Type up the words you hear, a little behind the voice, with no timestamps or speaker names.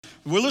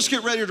Well, let's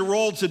get ready to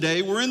roll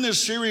today. We're in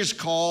this series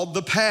called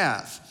The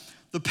Path.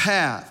 The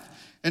Path.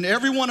 And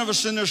every one of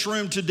us in this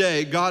room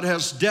today, God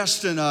has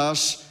destined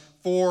us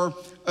for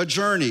a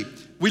journey.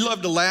 We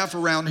love to laugh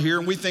around here,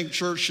 and we think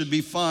church should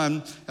be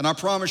fun. And I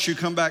promise you,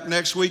 come back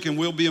next week and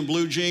we'll be in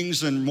blue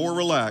jeans and more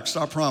relaxed.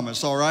 I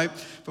promise, all right?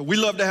 But we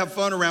love to have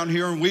fun around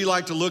here, and we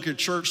like to look at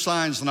church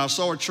signs. And I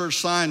saw a church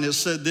sign that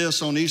said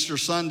this on Easter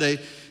Sunday.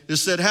 It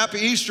said, "Happy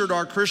Easter to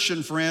our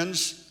Christian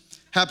friends.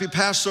 Happy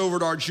Passover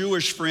to our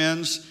Jewish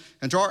friends.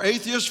 And to our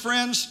atheist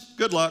friends,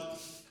 good luck."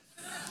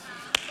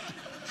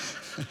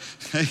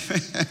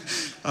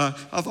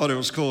 I thought it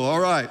was cool. All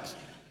right.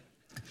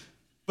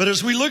 But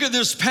as we look at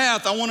this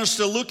path, I want us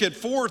to look at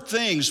four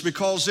things,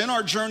 because in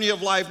our journey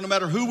of life, no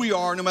matter who we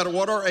are, no matter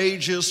what our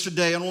age is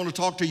today, and I want to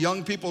talk to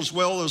young people as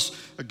well as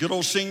good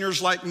old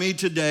seniors like me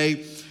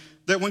today,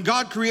 that when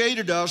God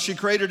created us, He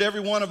created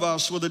every one of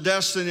us with a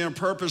destiny and a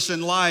purpose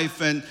in life.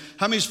 And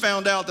how many's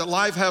found out that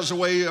life has a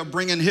way of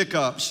bringing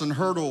hiccups and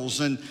hurdles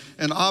and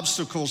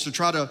obstacles to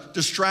try to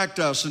distract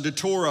us and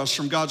detour us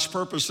from God's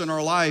purpose in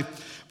our life?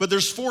 But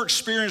there's four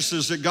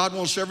experiences that God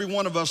wants every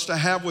one of us to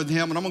have with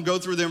Him, and I'm going to go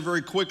through them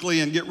very quickly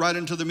and get right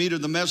into the meat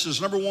of the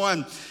message. Number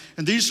one,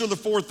 and these are the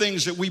four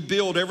things that we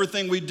build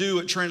everything we do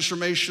at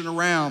Transformation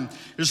around,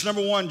 is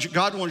number one,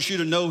 God wants you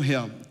to know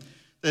Him,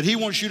 that He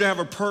wants you to have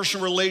a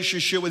personal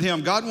relationship with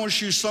Him. God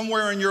wants you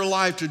somewhere in your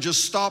life to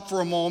just stop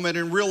for a moment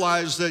and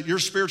realize that you're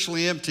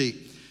spiritually empty.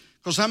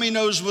 Because how many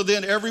knows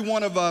within every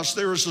one of us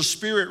there is a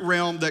spirit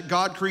realm that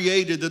God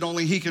created that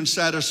only He can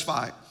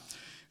satisfy?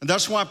 And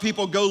that's why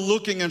people go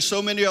looking in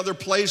so many other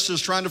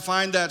places trying to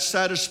find that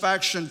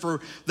satisfaction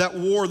for that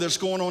war that's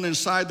going on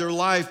inside their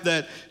life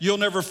that you'll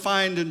never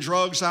find in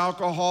drugs,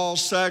 alcohol,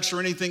 sex, or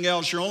anything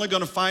else. You're only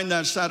going to find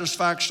that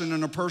satisfaction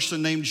in a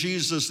person named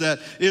Jesus that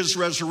is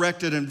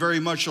resurrected and very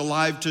much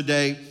alive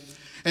today.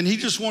 And He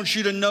just wants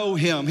you to know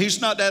Him. He's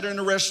not that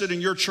interested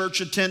in your church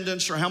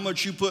attendance or how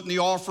much you put in the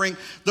offering.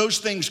 Those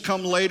things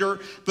come later.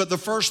 But the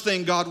first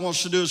thing God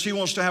wants to do is He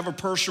wants to have a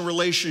personal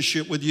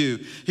relationship with you.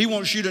 He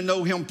wants you to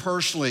know Him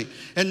personally.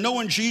 And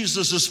knowing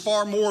Jesus is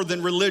far more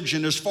than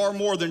religion. It's far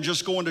more than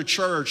just going to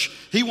church.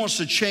 He wants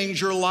to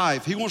change your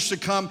life. He wants to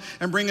come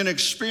and bring an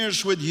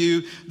experience with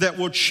you that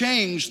will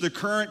change the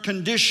current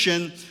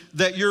condition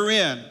that you're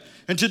in.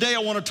 And today I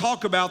want to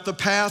talk about the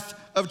path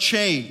of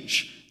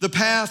change. The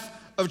path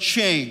of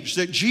change,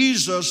 that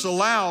Jesus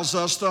allows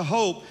us the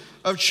hope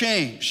of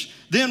change.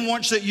 Then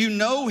once that you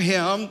know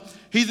Him,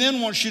 He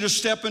then wants you to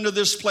step into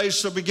this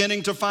place of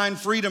beginning to find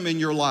freedom in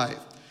your life.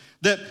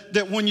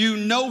 That when you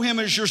know Him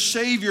as your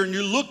Savior and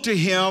you look to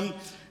Him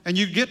and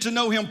you get to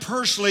know Him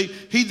personally,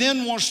 He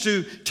then wants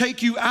to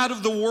take you out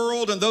of the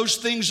world and those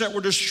things that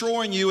were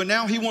destroying you, and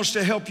now He wants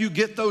to help you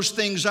get those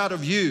things out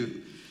of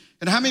you.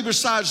 And how many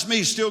besides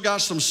me still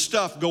got some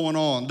stuff going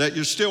on that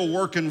you're still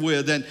working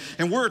with?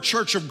 And we're a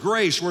church of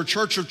grace. We're a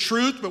church of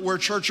truth, but we're a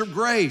church of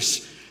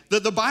grace.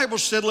 That the Bible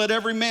said, let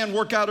every man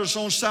work out his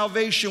own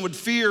salvation with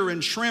fear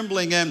and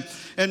trembling. And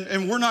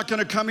we're not going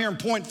to come here and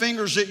point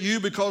fingers at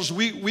you, because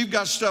we've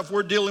got stuff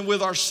we're dealing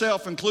with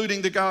ourselves,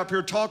 including the guy up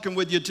here talking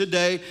with you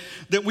today,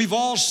 that we've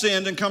all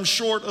sinned and come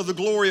short of the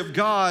glory of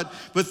God.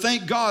 But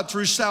thank God,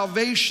 through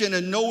salvation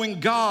and knowing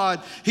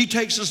God, He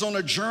takes us on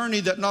a journey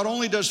that not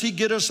only does He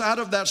get us out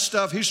of that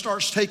stuff, He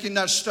starts taking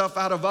that stuff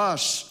out of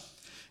us.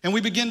 And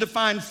we begin to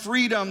find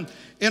freedom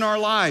in our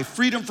life.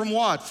 Freedom from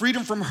what?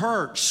 Freedom from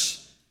hurts.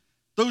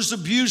 Those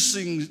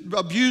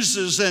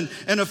abuses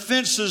and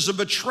offenses of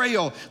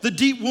betrayal, the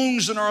deep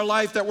wounds in our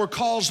life that were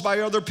caused by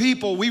other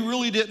people. We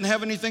really didn't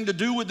have anything to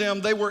do with them.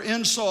 They were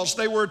insults.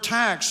 They were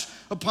attacks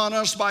upon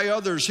us by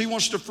others. He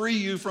wants to free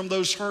you from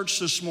those hurts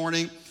this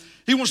morning.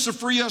 He wants to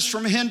free us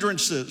from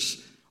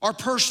hindrances, our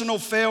personal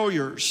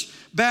failures,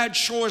 bad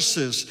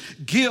choices,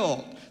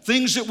 guilt,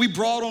 things that we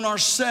brought on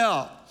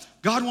ourselves.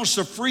 God wants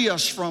to free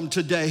us from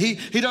today.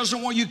 He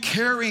doesn't want you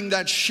carrying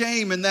that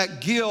shame and that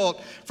guilt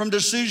from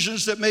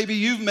decisions that maybe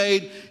you've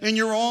made in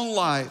your own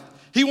life.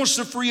 He wants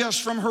to free us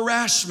from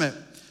harassment,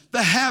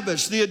 the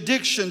habits, the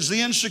addictions,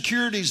 the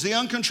insecurities, the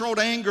uncontrolled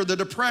anger, the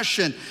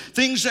depression,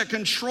 things that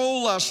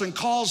control us and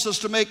cause us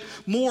to make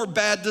more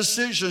bad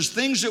decisions,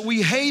 things that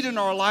we hate in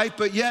our life,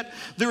 but yet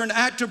they're an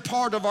active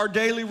part of our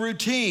daily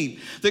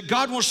routine. That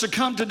God wants to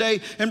come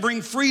today and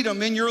bring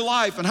freedom in your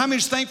life. And how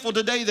many's thankful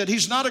today that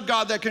He's not a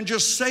God that can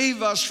just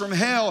save us from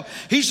hell?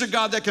 He's a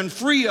God that can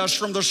free us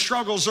from the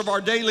struggles of our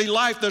daily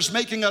life that's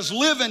making us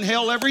live in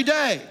hell every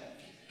day.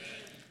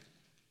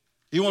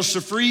 He wants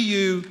to free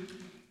you,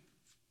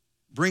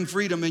 bring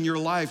freedom in your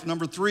life.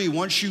 Number three,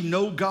 once you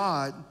know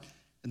God,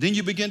 and then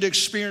you begin to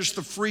experience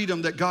the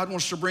freedom that God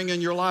wants to bring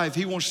in your life,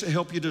 He wants to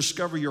help you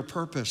discover your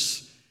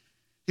purpose.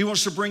 He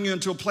wants to bring you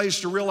into a place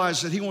to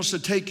realize that He wants to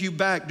take you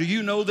back. Do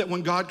you know that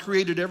when God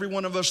created every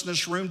one of us in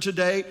this room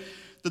today,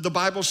 that the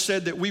Bible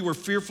said that we were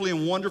fearfully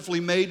and wonderfully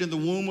made in the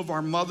womb of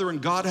our mother,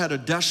 and God had a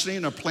destiny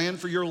and a plan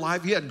for your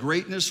life? He had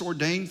greatness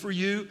ordained for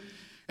you.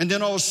 And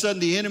then all of a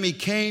sudden the enemy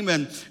came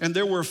and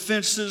there were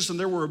offenses and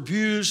there were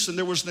abuse and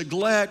there was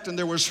neglect and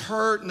there was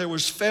hurt and there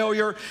was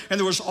failure and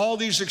there was all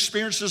these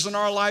experiences in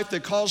our life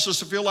that caused us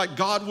to feel like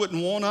God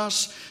wouldn't want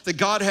us, that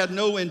God had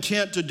no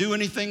intent to do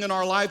anything in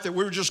our life, that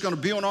we were just going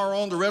to be on our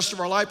own the rest of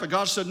our life. But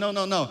God said, no,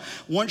 no, no.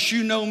 Once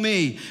you know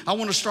me, I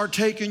want to start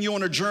taking you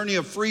on a journey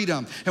of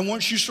freedom. And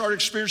once you start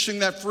experiencing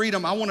that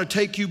freedom, I want to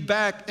take you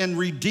back and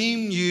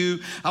redeem you.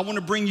 I want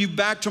to bring you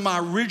back to my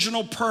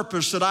original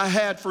purpose that I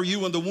had for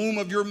you in the womb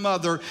of your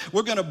mother.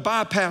 We're going to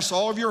bypass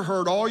all of your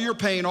hurt, all your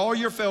pain, all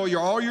your failure,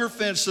 all your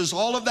offenses,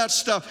 all of that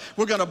stuff.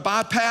 We're going to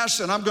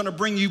bypass, and I'm going to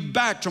bring you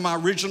back to my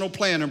original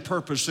plan and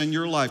purpose in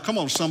your life. Come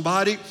on,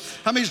 somebody.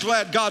 How many's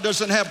glad God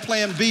doesn't have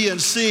plan B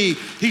and C?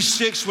 He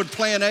sticks with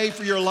plan A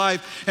for your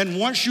life. And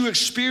once you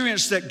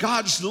experience that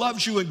God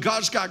loves you and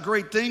God's got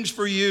great things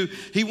for you,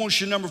 He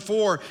wants you, number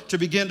 4, to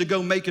begin to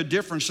go make a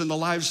difference in the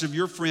lives of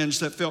your friends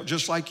that felt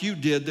just like you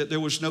did, that there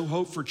was no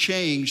hope for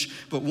change.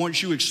 But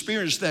once you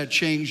experience that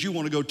change, you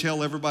want to go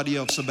tell everybody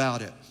else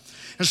about it.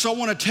 And so I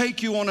want to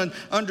take you on an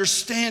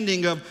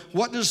understanding of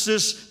what does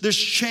this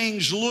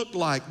change look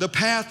like, the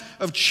path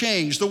of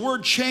change. The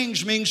word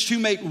change means to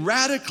make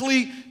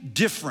radically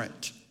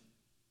different.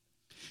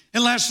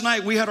 And last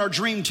night we had our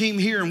dream team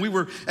here and we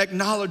were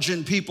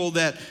acknowledging people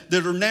that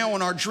are now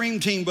on our dream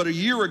team, but a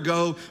year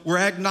ago were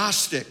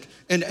agnostic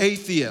and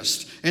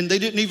atheist, and they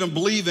didn't even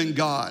believe in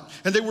God,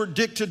 and they were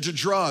addicted to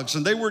drugs,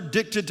 and they were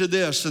addicted to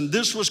this, and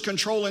this was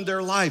controlling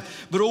their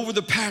life. But over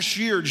the past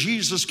year,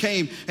 Jesus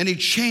came and He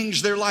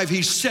changed their life.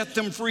 He set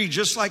them free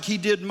just like He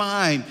did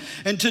mine.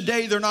 And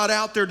today they're not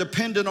out there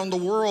dependent on the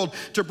world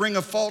to bring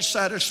a false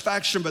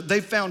satisfaction, but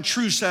they found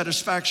true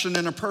satisfaction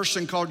in a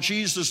person called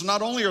Jesus.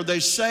 Not only are they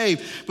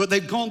saved, but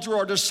they've gone through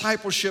our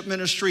discipleship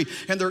ministry,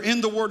 and they're in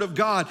the Word of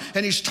God,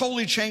 and He's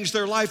totally changed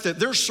their life, that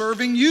they're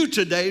serving you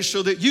today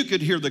so that you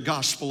could hear the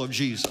gospel of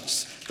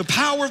Jesus. The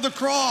power of the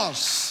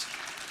cross.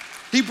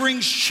 He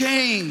brings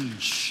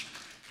change.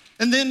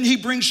 And then He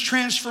brings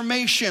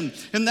transformation.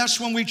 And that's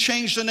when we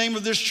changed the name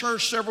of this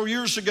church several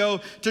years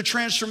ago to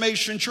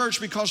Transformation Church,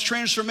 because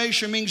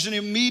transformation means an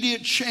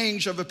immediate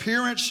change of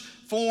appearance,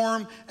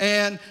 form,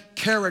 and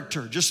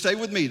character. Just stay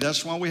with me.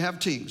 That's why we have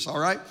teams, all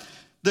right?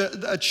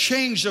 A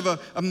change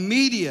of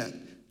immediate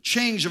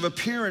change of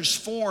appearance,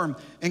 form,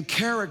 and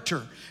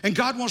character. And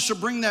God wants to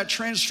bring that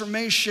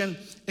transformation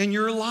in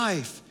your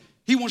life.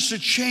 He wants to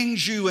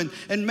change you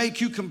and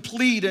make you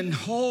complete and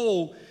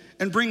whole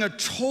and bring a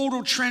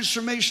total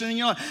transformation in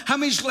your life. How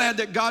many's glad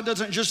that God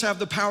doesn't just have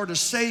the power to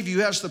save you,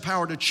 He has the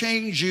power to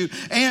change you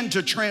and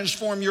to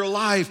transform your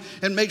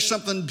life and make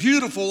something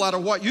beautiful out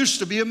of what used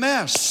to be a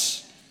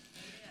mess?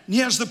 And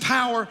He has the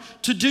power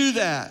to do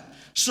that.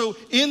 So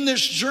in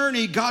this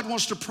journey, God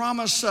wants to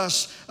promise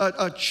us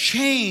a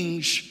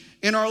change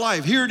in our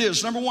life. Here it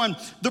is. Number 1,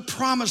 the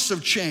promise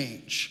of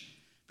change.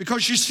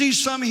 Because you see,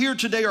 some here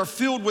today are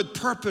filled with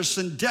purpose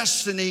and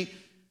destiny,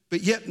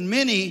 but yet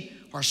many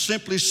are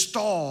simply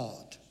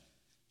stalled.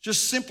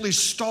 Just simply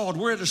stalled.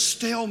 We're at a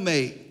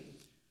stalemate.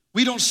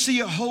 We don't see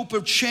a hope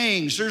of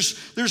change.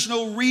 There's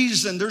no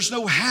reason. There's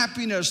no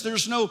happiness.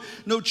 There's no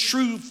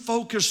true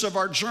focus of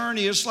our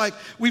journey. It's like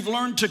we've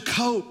learned to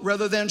cope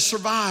rather than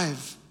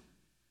survive.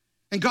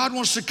 And God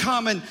wants to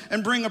come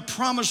and bring a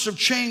promise of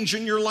change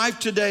in your life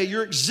today.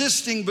 You're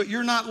existing, but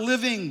you're not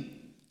living.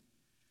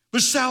 But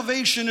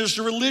salvation is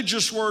the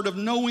religious word of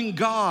knowing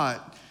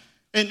God.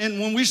 And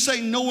when we say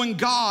knowing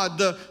God,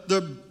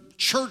 the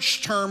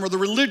church term or the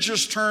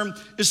religious term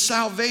is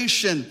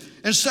salvation.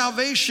 And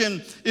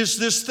salvation is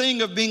this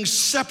thing of being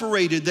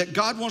separated, that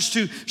God wants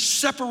to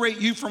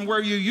separate you from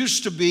where you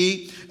used to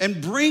be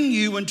and bring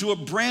you into a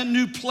brand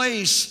new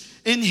place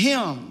in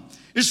Him.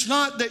 It's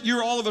not that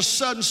you're all of a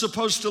sudden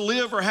supposed to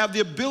live or have the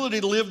ability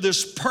to live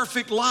this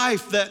perfect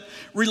life that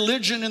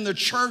religion in the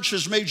church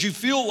has made you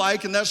feel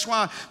like, and that's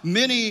why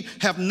many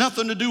have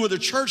nothing to do with the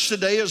church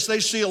today, as they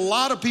see a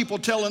lot of people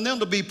telling them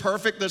to be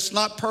perfect that's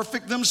not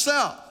perfect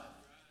themselves.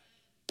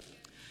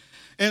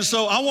 And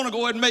so I want to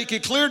go ahead and make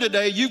it clear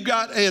today, you've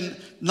got a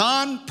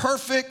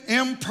non-perfect,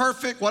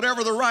 imperfect,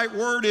 whatever the right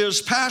word is,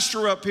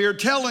 pastor up here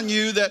telling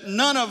you that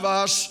none of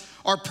us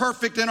are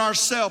perfect in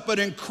ourselves, but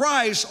in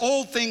Christ,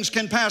 old things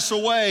can pass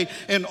away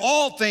and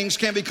all things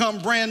can become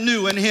brand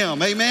new in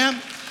Him. Amen?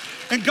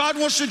 And God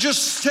wants to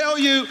just tell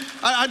you,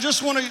 I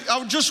just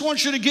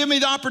want you to give me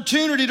the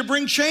opportunity to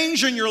bring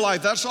change in your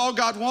life. That's all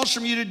God wants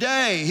from you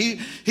today.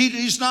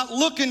 He's not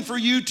looking for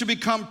you to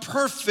become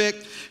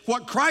perfect.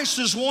 What Christ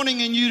is wanting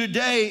in you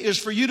today is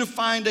for you to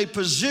find a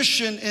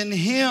position in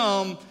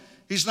Him.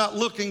 He's not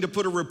looking to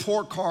put a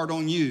report card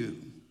on you.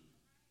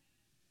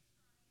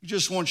 He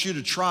just wants you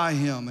to try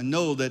Him and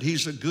know that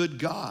He's a good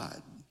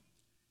God.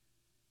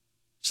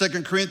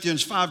 2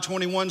 Corinthians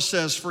 5:21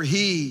 says, For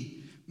he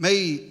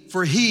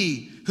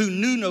who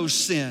knew no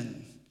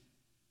sin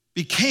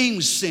became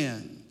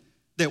sin,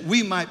 that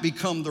we might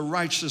become the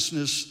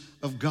righteousness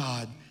of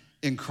God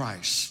in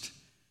Christ.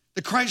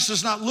 That Christ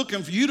is not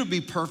looking for you to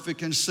be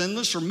perfect and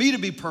sinless or me to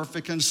be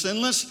perfect and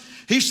sinless.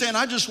 He's saying,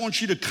 I just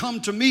want you to come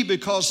to me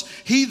because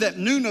he that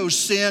knew no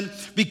sin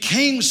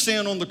became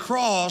sin on the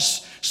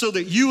cross so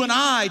that you and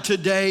I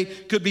today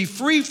could be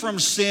free from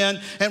sin.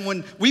 And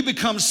when we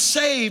become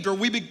saved or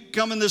we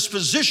become in this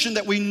position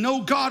that we know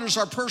God as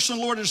our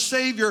personal Lord and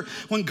Savior,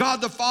 when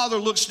God the Father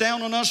looks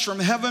down on us from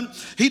heaven,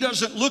 he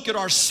doesn't look at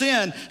our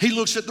sin. He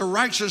looks at the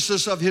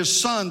righteousness of his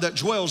Son that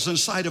dwells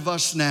inside of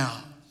us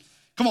now.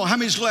 Come on, how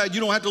many's glad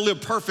you don't have to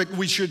live perfect?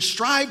 We should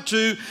strive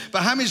to,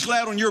 but how many's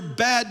glad on your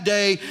bad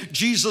day,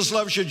 Jesus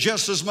loves you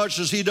just as much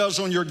as he does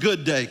on your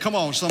good day? Come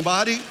on,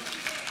 somebody.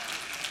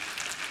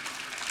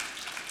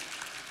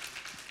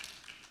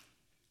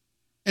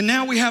 And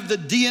now we have the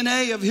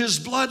DNA of his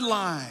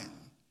bloodline.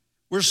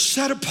 We're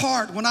set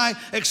apart. When I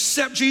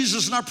accept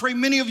Jesus, and I pray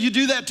many of you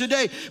do that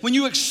today, when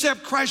you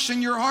accept Christ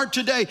in your heart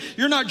today,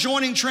 you're not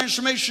joining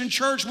Transformation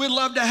Church. We'd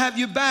love to have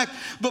you back.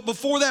 But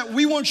before that,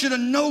 we want you to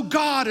know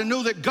God and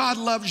know that God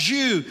loves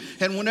you.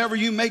 And whenever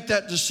you make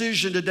that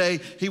decision today,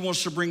 he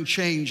wants to bring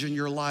change in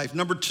your life.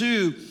 Number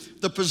two,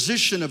 the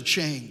position of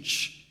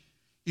change.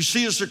 You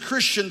see, as a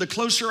Christian, the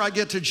closer I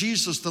get to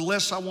Jesus, the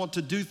less I want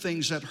to do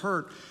things that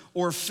hurt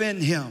or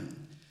offend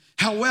him.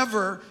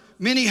 However,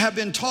 many have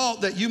been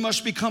taught that you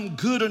must become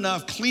good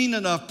enough, clean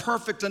enough,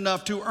 perfect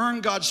enough to earn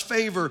God's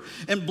favor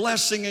and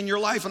blessing in your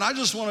life. And I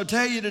just want to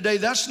tell you today,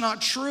 that's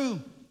not true.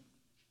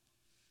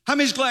 How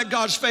many's glad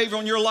God's favor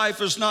on your life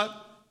is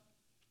not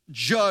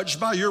judged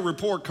by your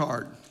report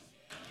card?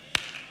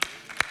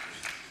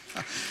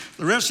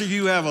 The rest of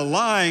you have a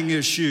lying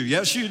issue.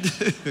 Yes, you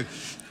do.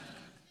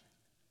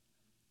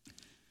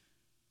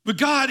 But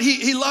God,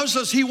 he loves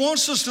us. He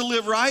wants us to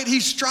live right.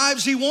 He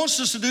strives. He wants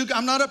us to do.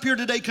 I'm not up here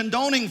today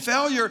condoning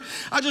failure.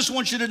 I just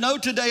want you to know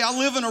today I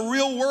live in a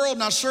real world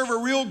and I serve a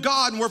real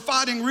God and we're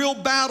fighting real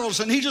battles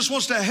and he just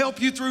wants to help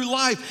you through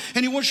life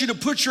and he wants you to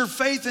put your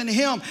faith in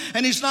him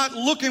and he's not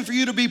looking for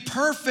you to be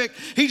perfect.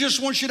 He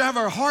just wants you to have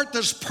a heart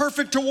that's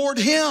perfect toward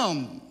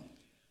him.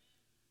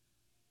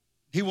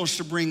 He wants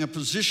to bring a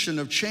position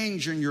of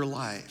change in your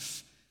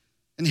life.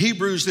 In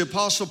Hebrews, the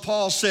Apostle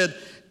Paul said,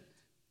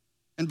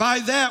 and by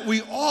that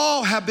we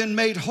all have been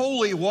made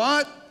holy,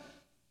 what?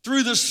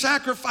 Through the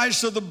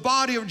sacrifice of the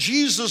body of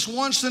Jesus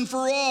once and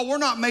for all. We're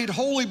not made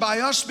holy by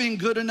us being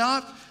good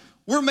enough.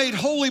 We're made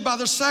holy by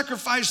the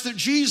sacrifice that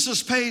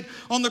Jesus paid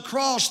on the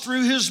cross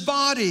through his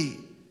body.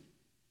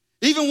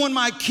 Even when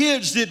my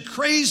kids did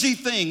crazy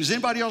things,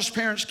 anybody else's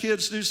parents'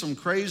 kids do some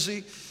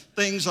crazy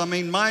things? I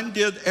mean, mine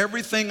did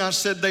everything I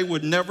said they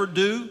would never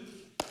do.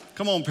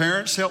 Come on,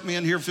 parents, help me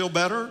in here feel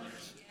better.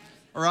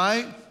 All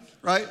right?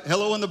 Right?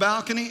 Hello in the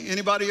balcony.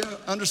 Anybody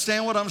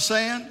understand what I'm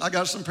saying? I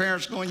got some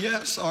parents going,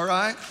 yes, all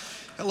right.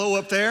 Hello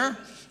up there.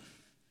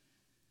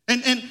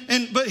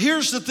 But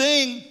here's the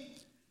thing.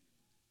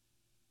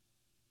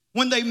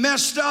 When they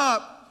messed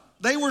up,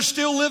 they were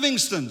still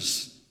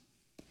Livingstons.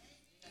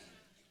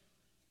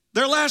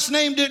 Their last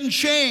name didn't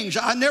change.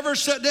 I never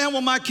sat down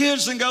with my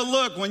kids and go,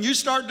 look, when you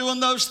start doing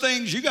those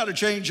things, you got to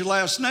change your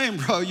last name,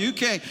 bro. You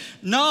can't.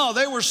 No,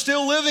 they were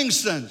still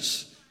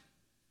Livingstons.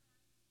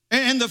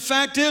 And the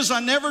fact is,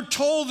 I never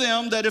told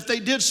them that if they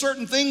did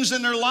certain things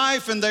in their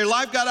life and their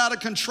life got out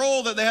of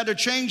control, that they had to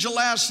change the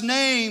last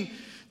name.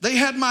 They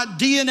had my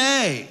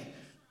DNA.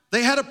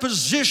 They had a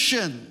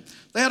position.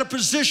 They had a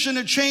position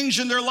to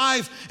change in their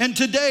life. And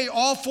today,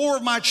 all four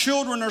of my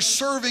children are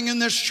serving in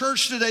this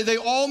church today. They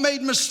all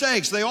made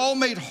mistakes. They all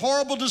made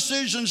horrible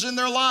decisions in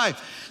their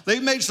life. They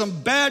made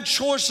some bad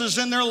choices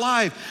in their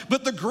life.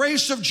 But the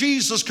grace of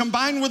Jesus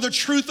combined with the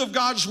truth of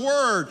God's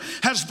word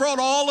has brought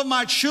all of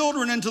my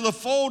children into the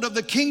fold of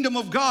the kingdom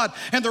of God.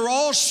 And they're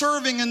all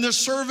serving in this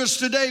service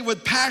today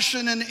with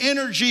passion and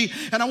energy.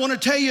 And I want to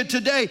tell you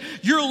today,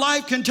 your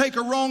life can take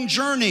a wrong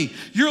journey.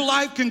 Your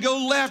life can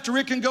go left or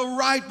it can go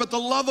right. But the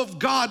love of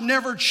God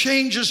never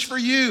changes for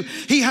you.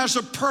 He has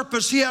a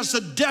purpose. He has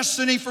a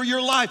destiny for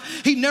your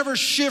life. He never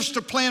shifts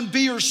to plan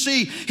B or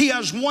C. He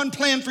has one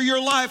plan for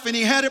your life and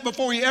he had it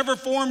before he ever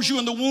forms you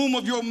in the womb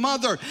of your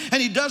mother,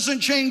 and he doesn't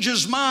change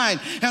his mind.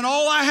 And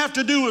all I have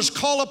to do is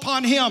call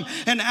upon him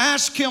and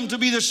ask him to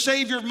be the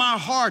Savior of my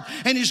heart,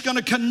 and he's going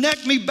to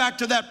connect me back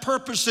to that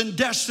purpose and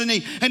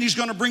destiny, and he's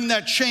going to bring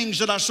that change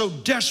that I so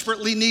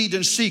desperately need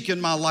and seek in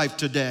my life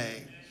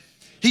today.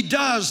 He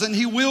does, and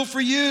he will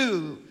for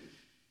you.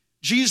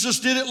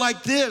 Jesus did it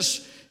like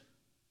this.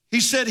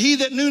 He said, he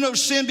that knew no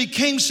sin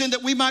became sin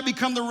that we might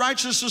become the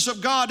righteousness of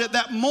God. At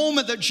that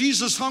moment that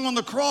Jesus hung on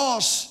the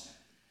cross,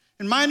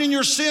 and mine and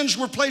your sins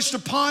were placed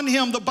upon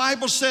him. The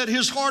Bible said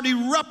his heart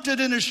erupted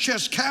in his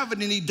chest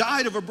cavity and he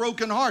died of a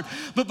broken heart.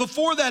 But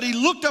before that, he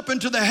looked up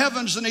into the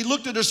heavens and he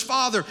looked at his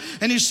Father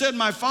and he said,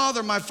 my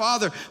Father,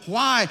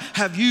 why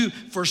have you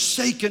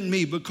forsaken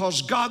me?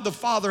 Because God the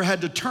Father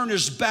had to turn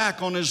his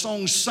back on his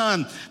own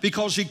Son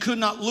because he could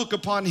not look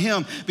upon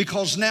him,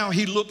 because now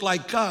he looked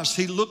like us.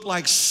 He looked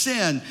like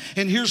sin.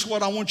 And here's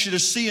what I want you to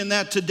see in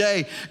that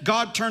today.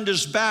 God turned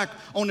his back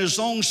on his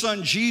own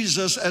Son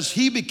Jesus as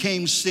he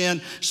became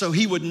sin, so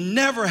he would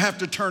never have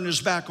to turn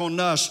his back on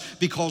us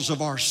because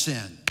of our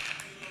sin.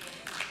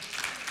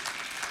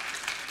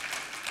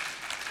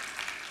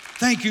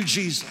 Thank you,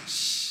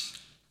 Jesus.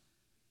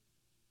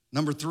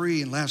 Number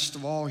 3, and last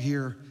of all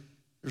here,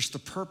 there's the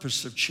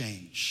purpose of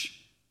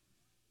change.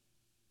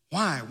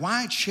 Why?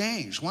 Why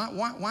change?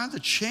 Why the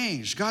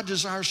change? God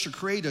desires to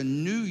create a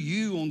new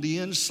you on the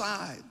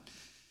inside.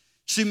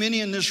 See, many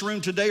in this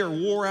room today are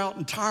wore out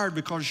and tired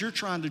because you're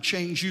trying to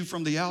change you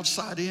from the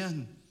outside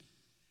in.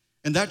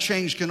 And that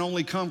change can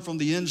only come from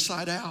the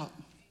inside out.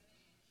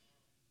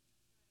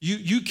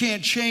 You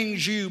can't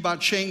change you by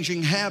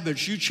changing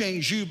habits. You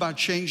change you by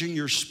changing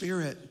your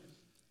spirit.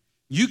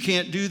 You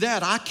can't do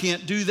that. I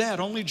can't do that.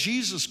 Only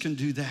Jesus can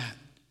do that.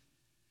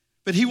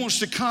 But he wants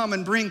to come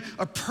and bring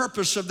a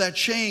purpose of that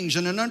change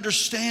and an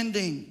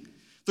understanding.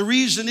 The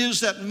reason is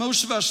that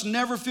most of us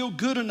never feel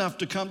good enough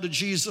to come to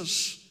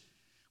Jesus.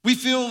 We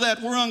feel that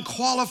we're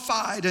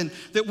unqualified and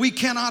that we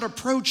cannot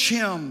approach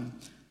him.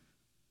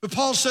 But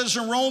Paul says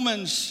in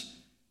Romans,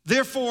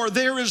 therefore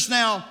there is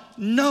now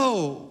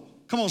no,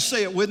 come on,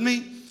 say it with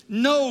me,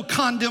 no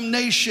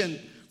condemnation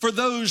for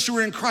those who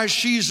are in Christ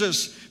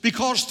Jesus,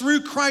 because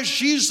through Christ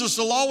Jesus,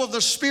 the law of the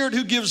Spirit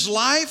who gives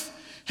life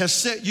has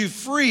set you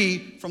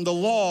free from the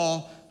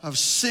law of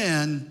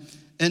sin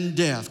and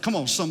death. Come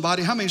on,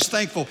 somebody. How many is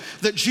thankful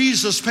that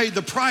Jesus paid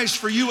the price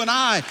for you and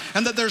I,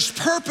 and that there's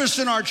purpose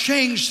in our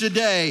change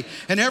today?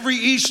 And every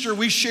Easter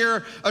we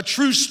share a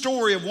true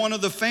story of one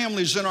of the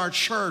families in our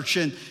church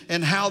and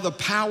how the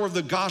power of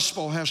the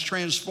gospel has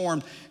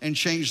transformed and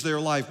changed their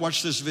life.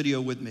 Watch this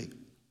video with me.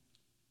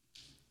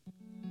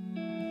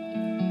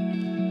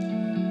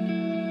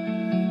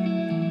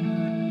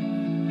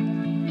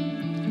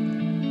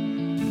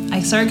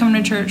 I started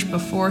coming to church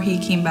before he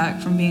came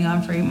back from being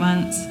gone for 8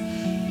 months,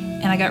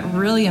 and I got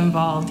really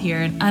involved here.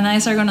 And I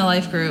started going to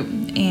life group,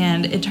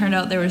 and it turned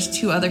out there was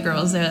 2 other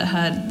girls there that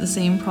had the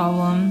same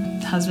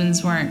problem.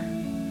 Husbands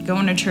weren't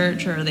going to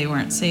church, or they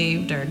weren't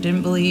saved, or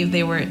didn't believe.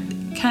 They were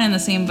kind of in the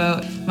same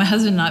boat. My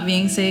husband not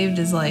being saved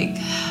is like,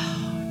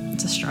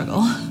 it's a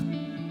struggle,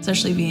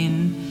 especially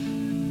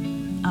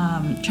being,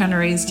 trying to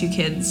raise 2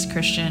 kids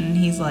Christian.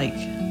 He's like,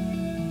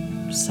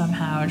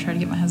 somehow try to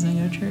get my husband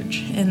to go to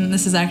church. And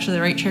this is actually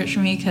the right church for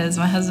me because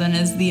my husband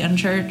is the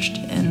unchurched,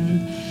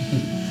 and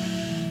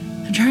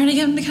I'm trying to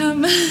get him to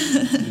come.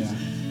 Yeah.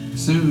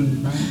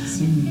 Soon, right?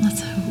 Soon.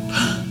 Let's hope.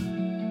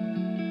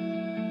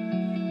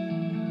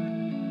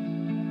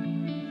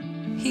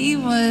 He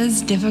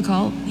was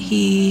difficult.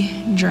 He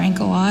drank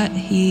a lot.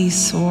 He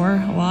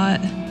swore a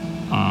lot.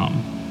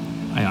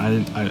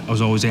 I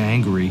was always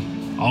angry,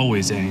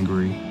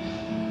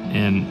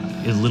 and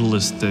the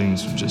littlest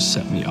things would just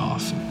set me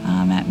off.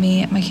 At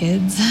me, at my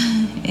kids,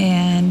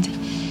 and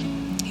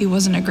he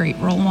wasn't a great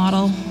role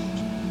model.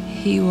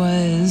 He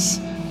was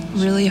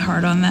really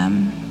hard on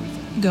them,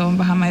 going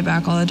behind my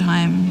back all the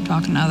time,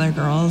 talking to other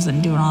girls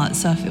and doing all that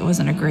stuff. It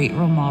wasn't a great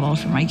role model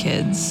for my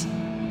kids.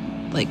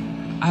 Like,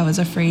 I was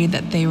afraid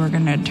that they were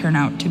gonna turn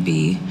out to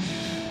be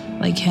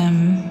like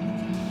him.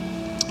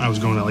 I was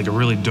going down like a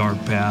really dark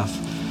path.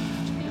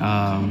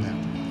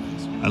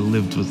 I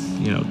lived with,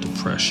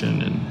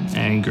 depression and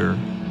anger,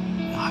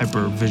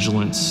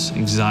 hypervigilance,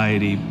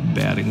 anxiety,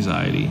 bad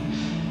anxiety.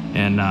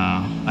 And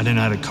I didn't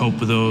know how to cope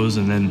with those.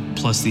 And then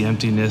plus the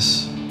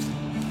emptiness,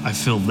 I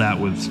filled that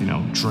with,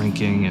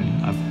 drinking,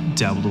 and I've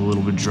dabbled a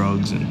little bit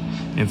drugs and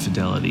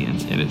infidelity.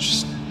 And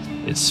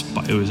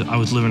I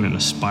was living in a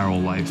spiral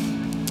life.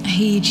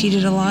 He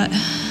cheated a lot.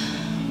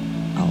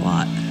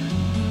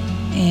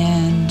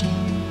 And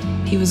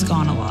he was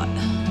gone a lot.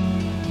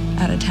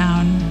 Out of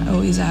town,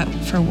 always out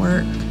for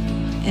work.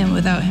 And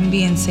without him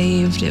being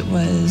saved, it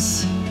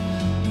was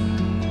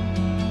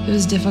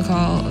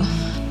difficult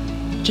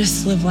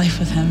just to live life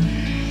with him.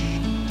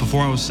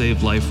 Before I was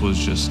saved, life was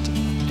just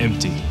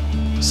empty.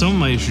 Some of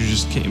my issues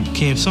just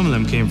came some of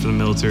them came from the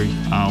military.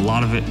 A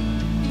lot of it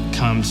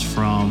comes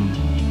from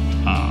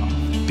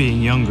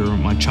being younger,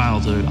 my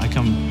childhood.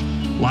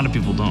 A lot of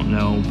people don't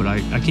know, but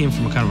I came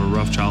from a kind of a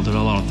rough childhood.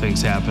 A lot of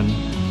things happened.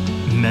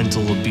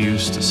 Mental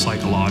abuse to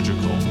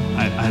psychological.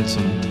 I had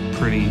some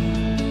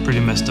pretty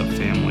messed up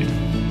family.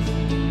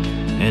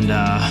 And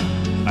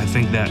I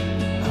think that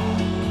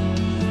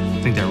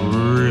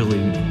really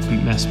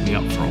messed me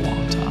up for a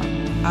long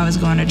time. I was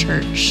going to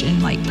church in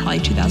probably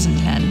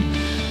 2010,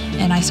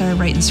 and I started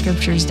writing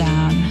scriptures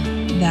down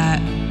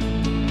that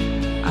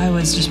I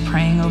was just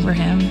praying over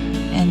him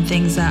and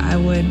things that I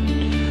would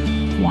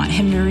want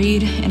him to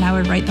read, and I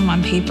would write them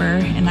on paper,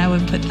 and I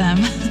would put them,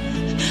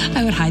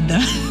 I would hide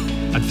them.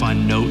 I'd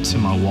find notes in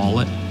my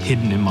wallet,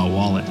 hidden in my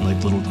wallet,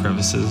 like little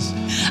crevices.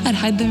 I'd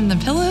hide them in the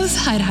pillows.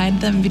 I'd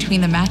hide them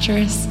between the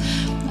mattress.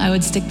 I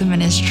would stick them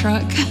in his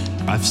truck.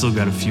 I've still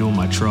got a few in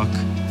my truck.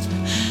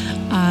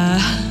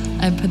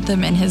 I'd put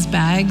them in his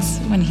bags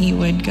when he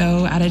would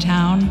go out of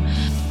town.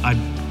 I'd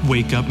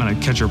wake up and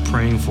I'd catch her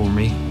praying for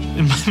me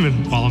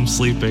while I'm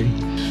sleeping.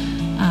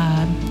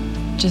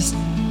 Just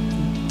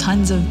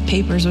tons of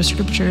papers with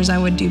scriptures. I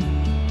would do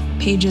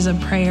pages of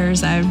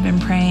prayers I've been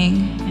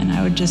praying, and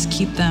I would just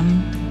keep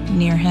them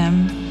near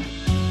him.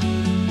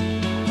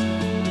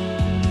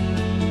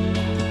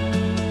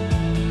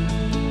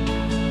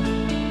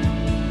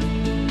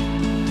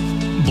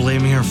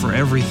 blaming her for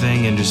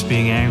everything and just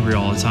being angry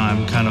all the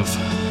time,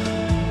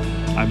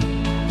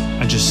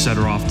 I just set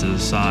her off to the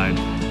side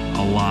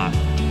a lot.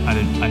 I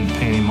didn't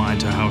pay any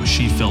mind to how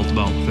she felt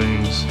about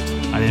things.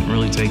 I didn't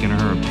really take into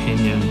her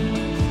opinion.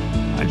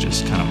 I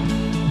just kind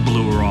of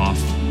blew her off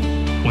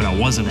when I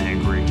wasn't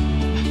angry.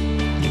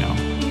 You know,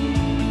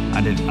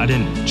 I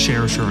didn't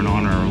cherish her and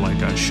honor her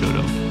like I should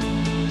have.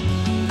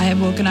 I had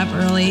woken up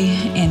early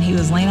and he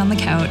was laying on the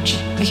couch.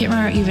 I can't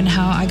remember even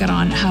how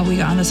we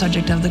got on the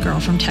subject of the girl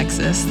from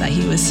Texas that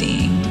he was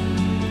seeing.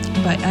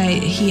 But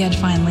he had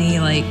finally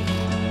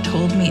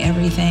told me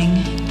everything.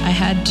 I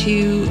had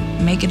to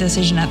make a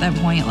decision at that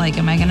point,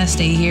 am I gonna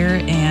stay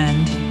here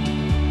and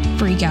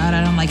freak out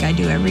at him like I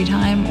do every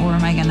time, or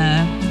am I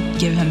gonna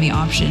give him the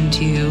option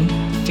to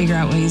figure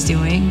out what he's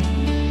doing?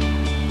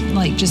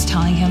 Just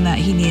telling him that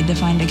he needed to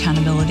find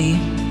accountability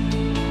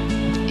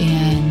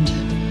and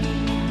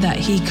that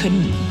he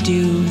couldn't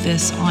do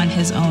this on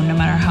his own, no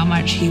matter how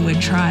much he would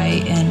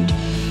try and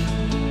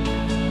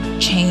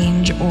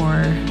change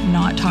or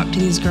not talk to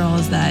these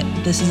girls, that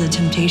this is a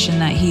temptation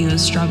that he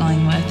was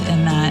struggling with,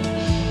 and that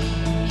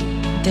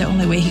the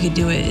only way he could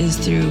do it is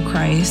through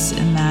Christ,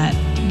 and that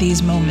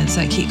these moments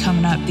that keep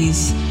coming up,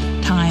 these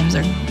times,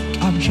 are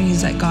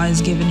opportunities that God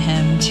has given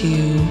him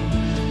to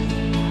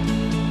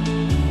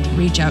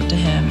reach out to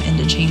him and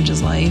to change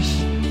his life.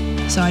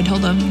 So I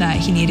told him that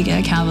he needed to get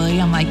accountability.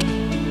 I'm like,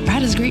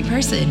 Brad is a great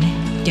person.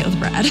 Get with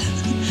Brad.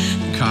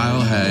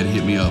 Kyle had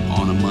hit me up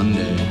on a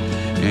Monday,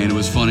 and it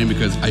was funny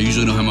because I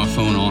usually don't have my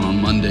phone on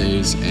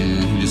Mondays,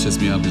 and he just hits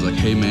me up. He's like,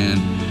 hey man,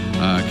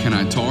 can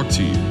I talk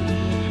to you?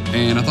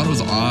 And I thought it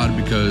was odd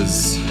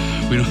because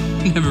we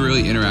never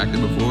really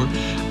interacted before.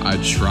 I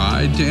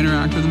tried to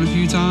interact with him a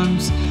few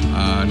times,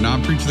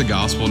 not preach the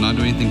gospel, not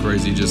do anything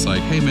crazy, just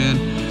like, hey man,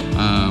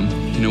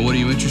 what are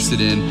you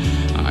interested in?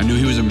 I knew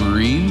he was a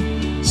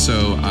Marine,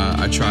 so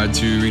I tried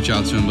to reach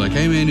out to him like,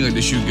 hey man, you like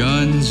to shoot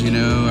guns?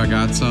 I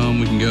got some,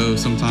 we can go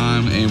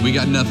sometime. And we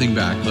got nothing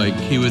back.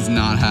 He was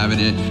not having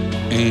it.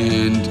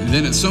 And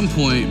then at some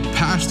point,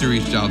 Pastor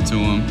reached out to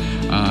him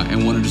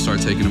and wanted to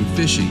start taking him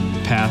fishing.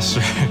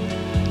 Pastor,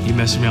 he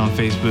messaged me on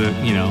Facebook,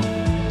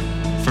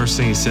 first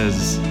thing he says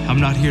is, I'm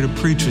not here to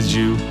preach with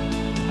you.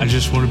 I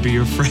just want to be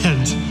your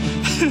friend.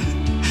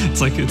 It's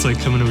like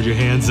coming in with your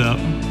hands up.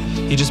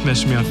 He just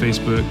messaged me on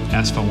Facebook,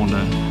 asked if I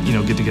wanted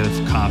to, get together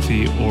for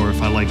coffee or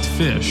if I liked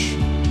fish,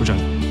 which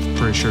I'm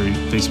pretty sure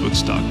Facebook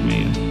stalked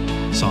me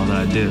and saw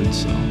that I did.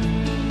 So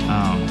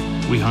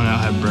we hung out,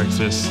 had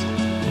breakfast,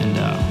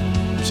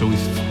 and so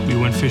we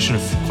went fishing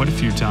quite a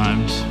few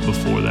times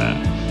before that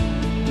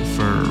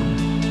for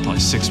probably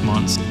 6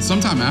 months.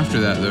 Sometime after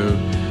that, though,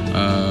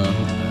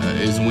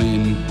 is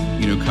when,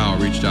 Kyle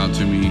reached out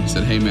to me. He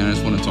said, hey man, I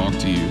just want to talk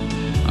to you.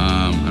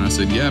 And I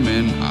said, yeah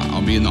man,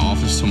 I'll be in the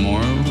office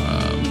tomorrow.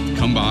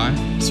 Come by.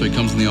 So he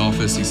comes in the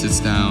office, he sits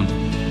down,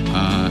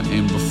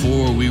 and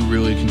before we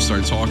really can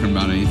start talking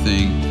about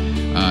anything,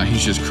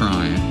 he's just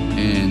crying.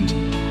 And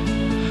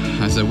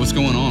I said, what's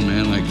going on,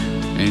 man?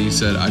 And he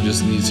said, I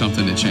just need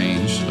something to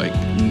change.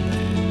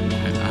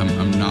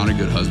 I'm not a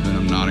good husband,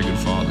 I'm not a good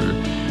father,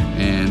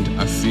 and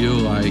I feel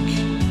like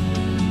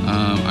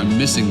I'm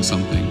missing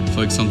something. I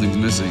feel like something's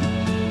missing.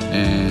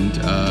 And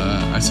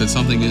I said,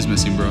 something is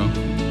missing, bro.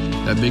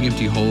 That big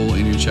empty hole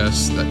in your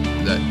chest,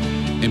 that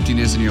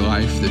emptiness in your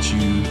life that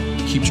you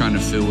keep trying to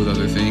fill with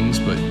other things,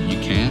 but you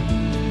can't.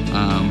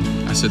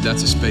 I said,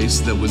 that's a space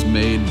that was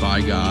made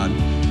by God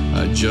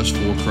just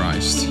for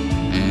Christ.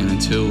 And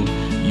until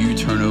you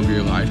turn over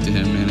your life to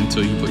Him, and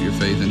until you put your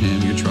faith in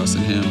Him, your trust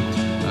in Him,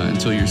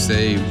 until you're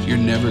saved, you're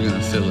never going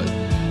to fill it.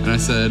 And I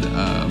said,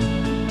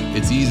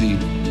 it's easy,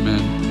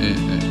 man.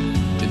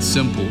 It's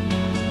simple.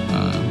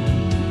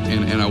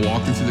 And I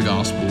walked him through the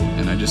gospel,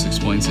 and I just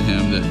explained to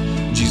him that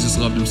Jesus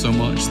loved him so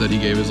much that He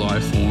gave His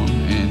life for him,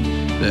 and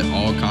that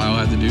all Kyle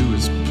had to do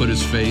was put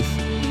his faith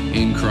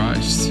in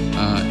Christ,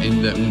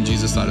 and that when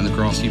Jesus died on the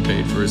cross, He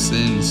paid for his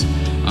sins.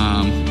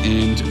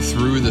 And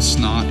through the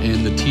snot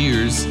and the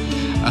tears,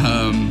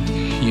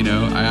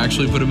 I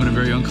actually put him in a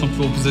very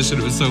uncomfortable position.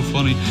 It was so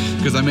funny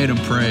because I made him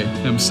pray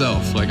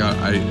himself. I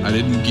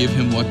didn't give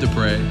him what to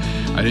pray.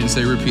 I didn't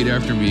say repeat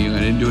after me. I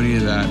didn't do any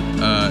of that.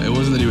 It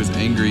wasn't that he was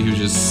angry. He was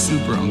just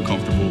super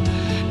uncomfortable.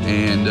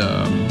 And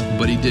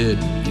but he did.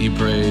 He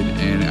prayed,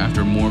 and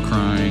after more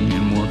crying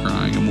and more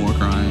crying and more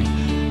crying,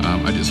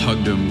 I just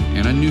hugged him.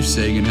 And I knew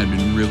Sagan had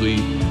been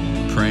really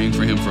praying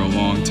for him for a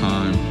long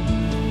time.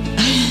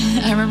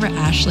 I remember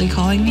Ashley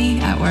calling me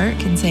at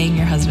work and saying,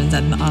 your husband's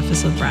in the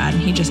office with Brad,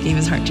 and he just gave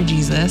his heart to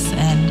Jesus.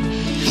 And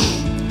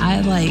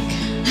I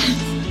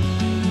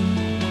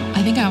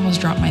think I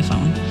almost dropped my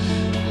phone.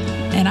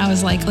 And I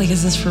was like,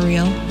 is this for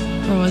real?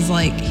 Or was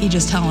he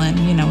just telling,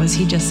 is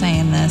he just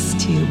saying this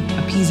to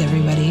appease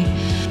everybody?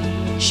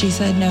 She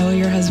said, no,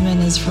 your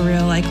husband is for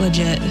real,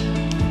 legit.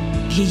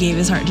 He gave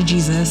his heart to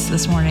Jesus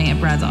this morning at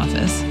Brad's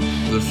office.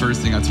 The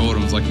first thing I told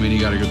him was man, you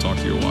gotta go talk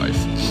to your wife.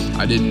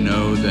 I didn't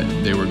know that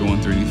they were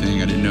going through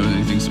anything. I didn't know that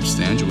anything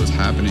substantial was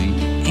happening.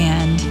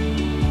 And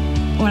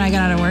when I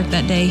got out of work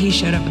that day, he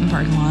showed up in the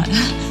parking lot.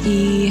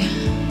 He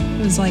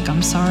was like,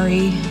 I'm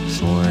sorry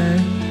for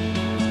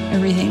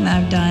everything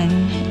that I've done,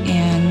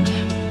 and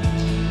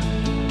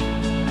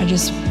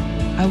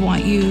I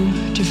want you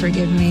to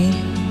forgive me,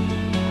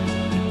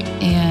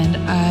 and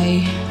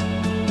I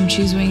am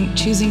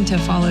choosing to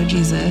follow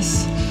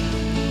Jesus.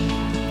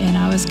 And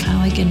I was kind of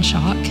like in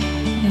shock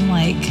and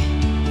like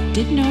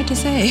didn't know what to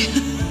say.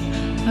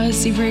 I was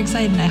super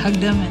excited and I hugged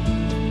him.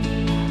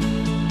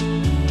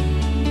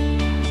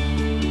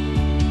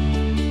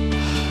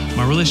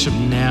 My relationship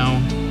now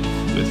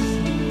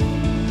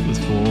with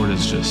the Lord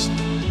is just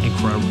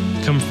incredible.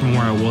 Coming from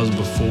where I was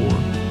before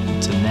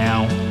to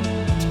now,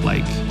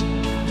 like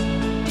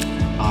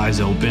eyes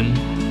open.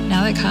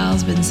 Now that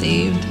Kyle's been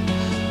saved,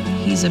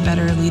 he's a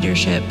better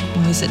leadership.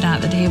 When we sit down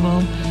at the table,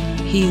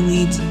 he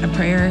leads a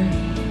prayer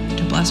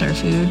to bless our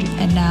food,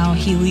 and now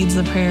he leads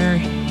the prayer.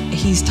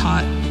 He's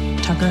taught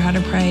Tucker how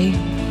to pray.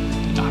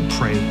 I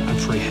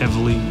pray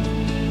heavily.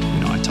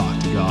 I talk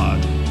to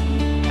God,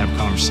 have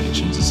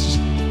conversations.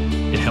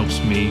 It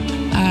helps me.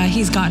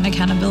 He's gotten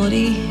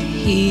accountability.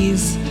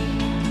 He's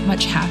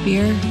much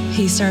happier.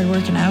 He started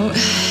working out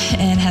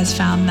and has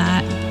found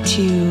that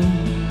to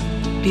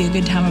be a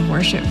good time of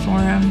worship for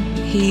him.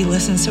 He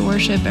listens to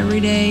worship every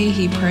day.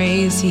 He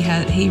prays.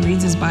 He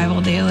reads his Bible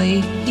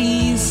daily.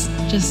 He's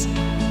just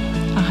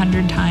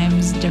 100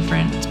 times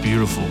different. It's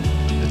beautiful.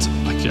 It's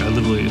like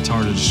it's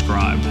hard to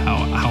describe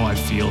how I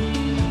feel.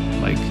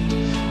 Like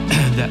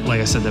that.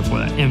 Like I said before,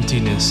 that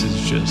emptiness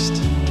is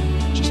just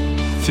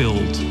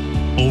filled,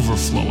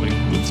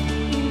 overflowing with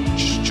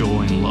just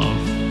joy and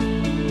love.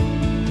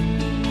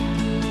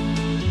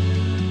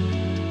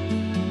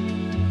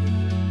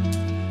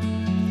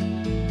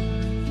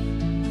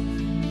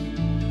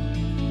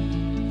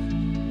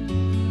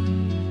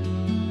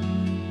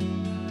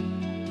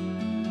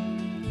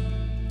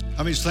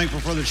 I mean, he's thankful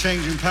for the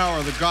changing power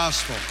of the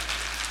gospel.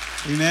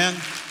 Amen.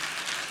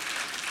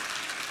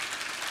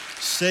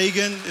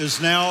 Sagan is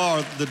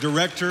now the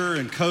director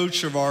and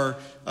coach of our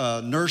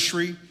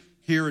nursery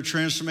here at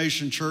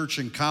Transformation Church,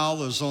 and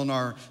Kyle is on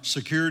our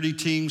security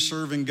team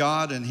serving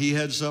God, and he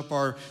heads up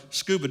our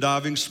scuba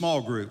diving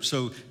small group.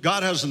 So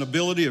God has an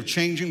ability of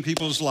changing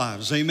people's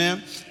lives.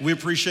 Amen. We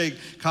appreciate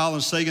Kyle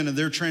and Sagan and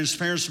their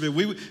transparency.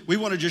 We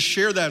want to just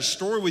share that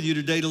story with you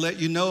today to let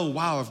you know,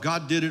 wow, if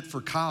God did it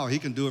for Kyle, he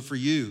can do it for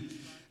you.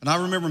 And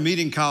I remember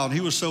meeting Kyle, and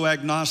he was so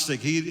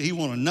agnostic. He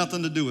wanted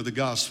nothing to do with the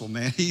gospel,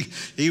 man.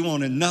 He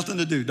wanted nothing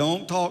to do.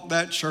 Don't talk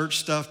that church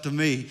stuff to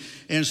me.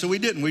 And so we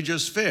didn't. We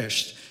just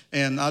fished.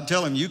 And I'd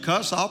tell him, you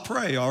cuss, I'll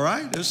pray, all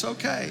right? It's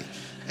okay.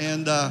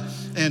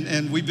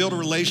 And we built a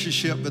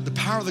relationship, but the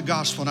power of the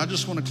gospel, and I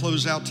just want to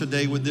close out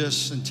today with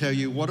this and tell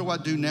you, what do I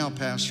do now,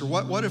 Pastor?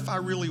 What if I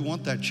really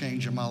want that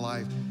change in my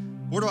life?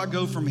 Where do I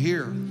go from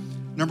here?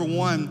 Number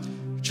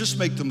one, just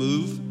make the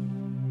move.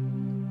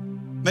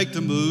 Make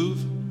the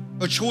move.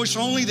 A choice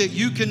only that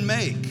you can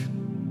make.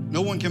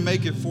 No one can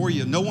make it for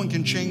you. No one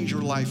can change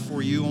your life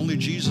for you. Only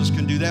Jesus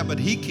can do that, but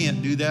he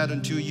can't do that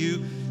until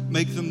you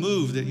make the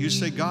move that you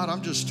say, God,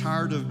 I'm just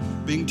tired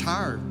of being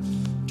tired.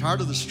 I'm tired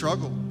of the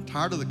struggle, I'm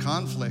tired of the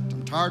conflict.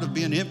 I'm tired of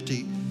being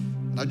empty,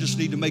 and I just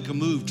need to make a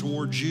move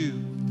towards you.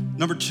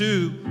 Number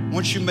two,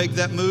 once you make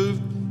that move,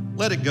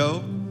 let it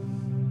go.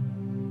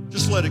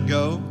 Just let it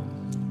go.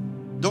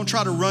 Don't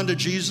try to run to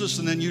Jesus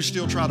and then you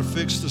still try to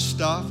fix the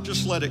stuff.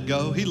 Just let it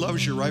go. He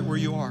loves you right where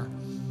you are.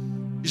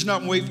 He's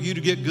not waiting for you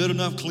to get good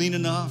enough, clean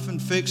enough,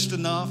 and fixed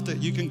enough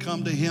that you can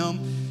come to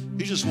him.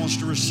 He just wants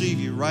to receive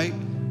you right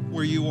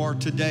where you are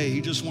today. He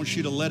just wants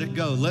you to let it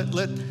go.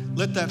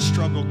 Let that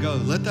struggle go.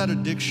 Let that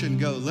addiction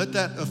go. Let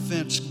that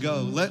offense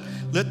go. Let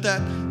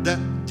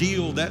that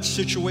deal, that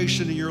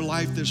situation in your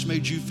life that's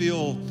made you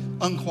feel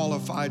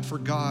unqualified for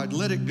God.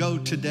 Let it go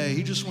today.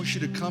 He just wants you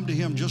to come to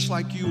him just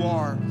like you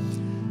are.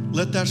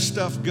 Let that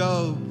stuff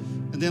go.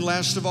 And then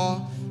last of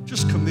all,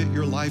 just commit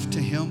your life to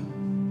him.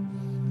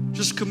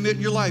 Just commit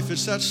your life.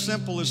 It's that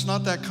simple. It's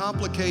not that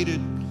complicated.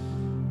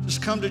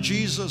 Just come to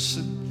Jesus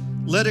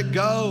and let it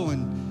go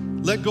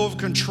and let go of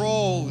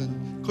control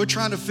and quit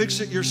trying to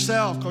fix it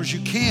yourself, because you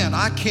can't.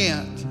 I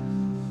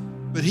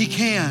can't. But he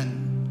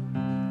can.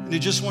 And he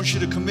just wants you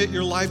to commit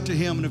your life to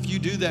him. And if you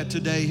do that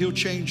today, he'll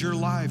change your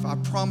life. I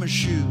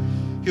promise you,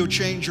 he'll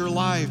change your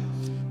life.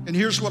 And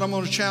here's what I'm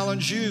going to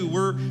challenge you.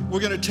 We're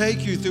going to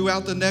take you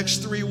throughout the next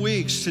 3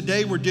 weeks.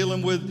 Today we're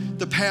dealing with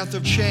the path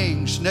of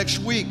change. Next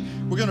week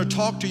we're going to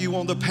talk to you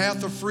on the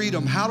path of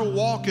freedom, how to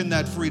walk in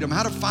that freedom,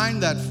 how to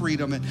find that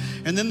freedom.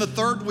 And then the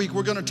third week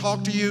we're going to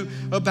talk to you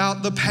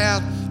about the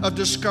path of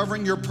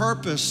discovering your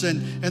purpose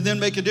and then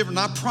make a difference.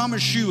 And I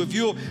promise you, if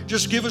you'll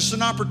just give us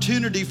an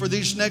opportunity for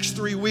these next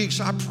 3 weeks,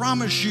 I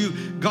promise you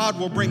God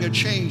will bring a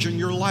change in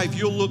your life.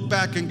 You'll look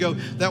back and go,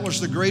 that was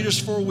the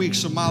greatest 4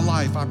 weeks of my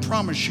life. I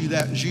promise you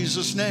that in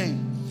Jesus'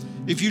 name.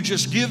 If you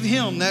just give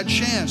him that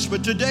chance.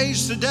 But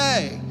today's the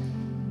day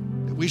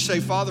that we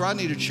say, Father, I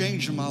need a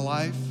change in my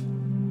life.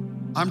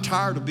 I'm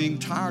tired of being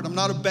tired. I'm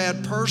not a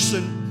bad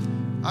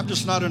person. I'm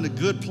just not in a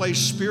good place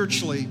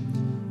spiritually.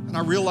 And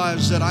I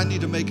realize that I need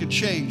to make a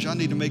change. I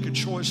need to make a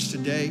choice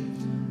today.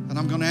 And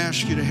I'm going to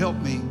ask you to help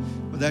me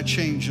with that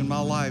change in my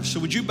life. So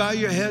would you bow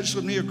your heads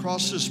with me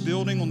across this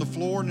building, on the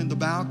floor and in the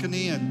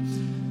balcony?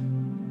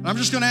 And I'm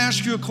just going to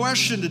ask you a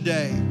question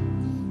today.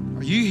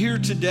 Are you here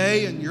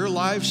today and your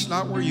life's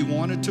not where you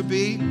want it to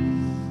be?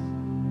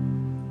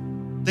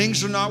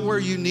 Things are not where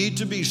you need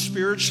to be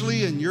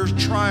spiritually, and you're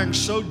trying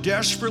so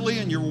desperately,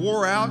 and you're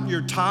wore out and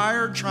you're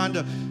tired trying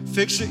to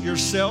fix it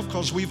yourself,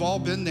 because we've all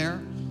been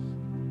there.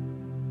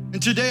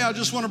 And today I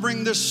just want to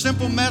bring this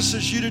simple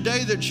message to you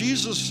today, that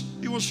Jesus,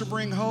 He wants to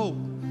bring hope,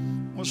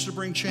 wants to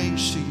bring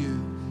change to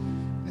you.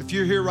 If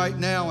you're here right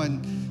now,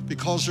 and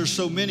because there's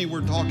so many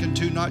we're talking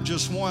to, not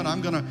just one,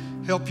 I'm going to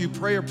help you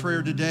pray a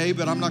prayer today,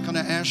 but I'm not going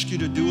to ask you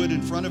to do it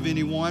in front of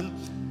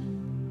anyone.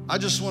 I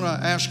just want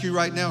to ask you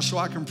right now so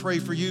I can pray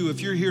for you. If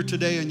you're here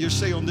today and you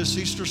say on this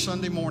Easter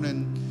Sunday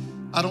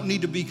morning, I don't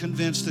need to be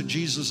convinced that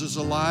Jesus is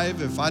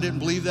alive. If I didn't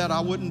believe that,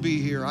 I wouldn't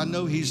be here. I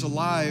know He's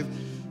alive,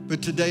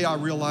 but today I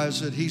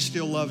realize that He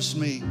still loves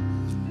me.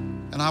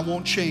 And I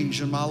want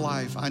change in my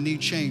life. I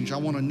need change. I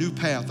want a new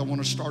path. I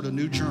want to start a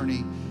new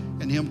journey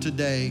in Him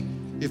today.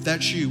 If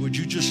that's you, would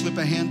you just slip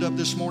a hand up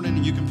this morning,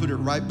 and you can put it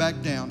right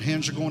back down.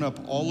 Hands are going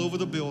up all over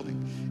the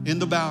building, in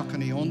the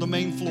balcony, on the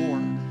main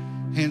floor.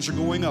 Hands are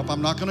going up.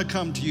 I'm not going to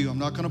come to you. I'm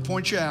not going to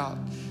point you out.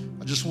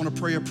 I just want to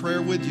pray a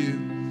prayer with you.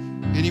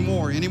 Any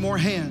more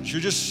hands? You're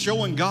just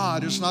showing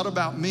God. It's not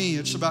about me.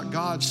 It's about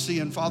God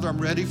seeing, Father,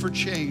 I'm ready for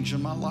change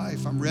in my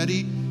life. I'm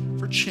ready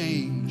for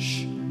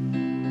change.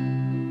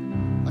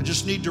 I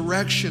just need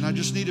direction. I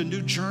just need a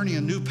new journey,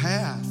 a new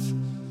path.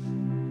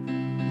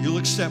 You'll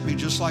accept me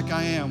just like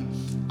I am.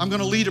 I'm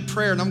going to lead a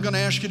prayer, and I'm going to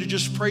ask you to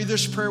just pray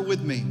this prayer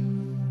with me.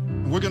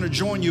 And we're going to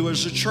join you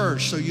as a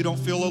church so you don't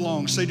feel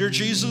alone. Say, Dear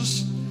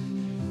Jesus,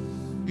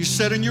 You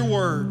said in your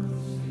word,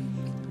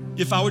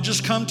 if I would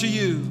just come to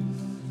you,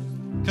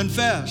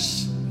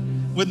 confess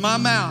with my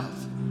mouth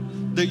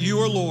that you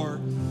are Lord,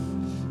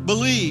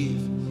 believe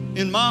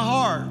in my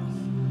heart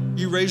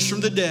you raised from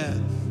the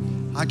dead,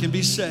 I can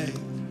be saved.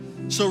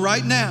 So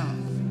right now,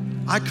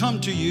 I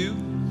come to you,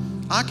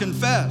 I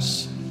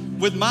confess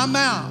with my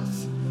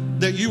mouth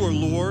that you are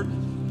Lord.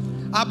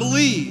 I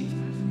believe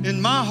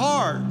in my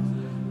heart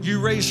you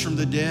raised from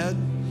the dead,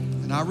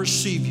 and I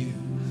receive you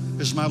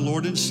as my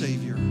Lord and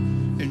Savior.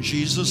 In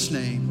Jesus'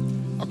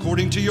 name,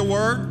 according to your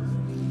word,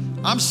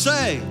 I'm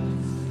saved.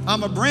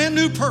 I'm a brand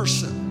new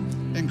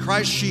person in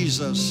Christ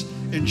Jesus.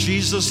 In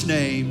Jesus'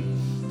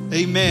 name,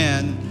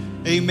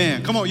 amen,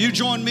 amen. Come on, you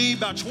join me.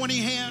 About 20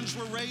 hands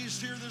were raised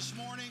here this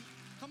morning.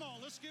 Come on,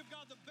 let's give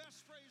God the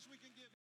best praise.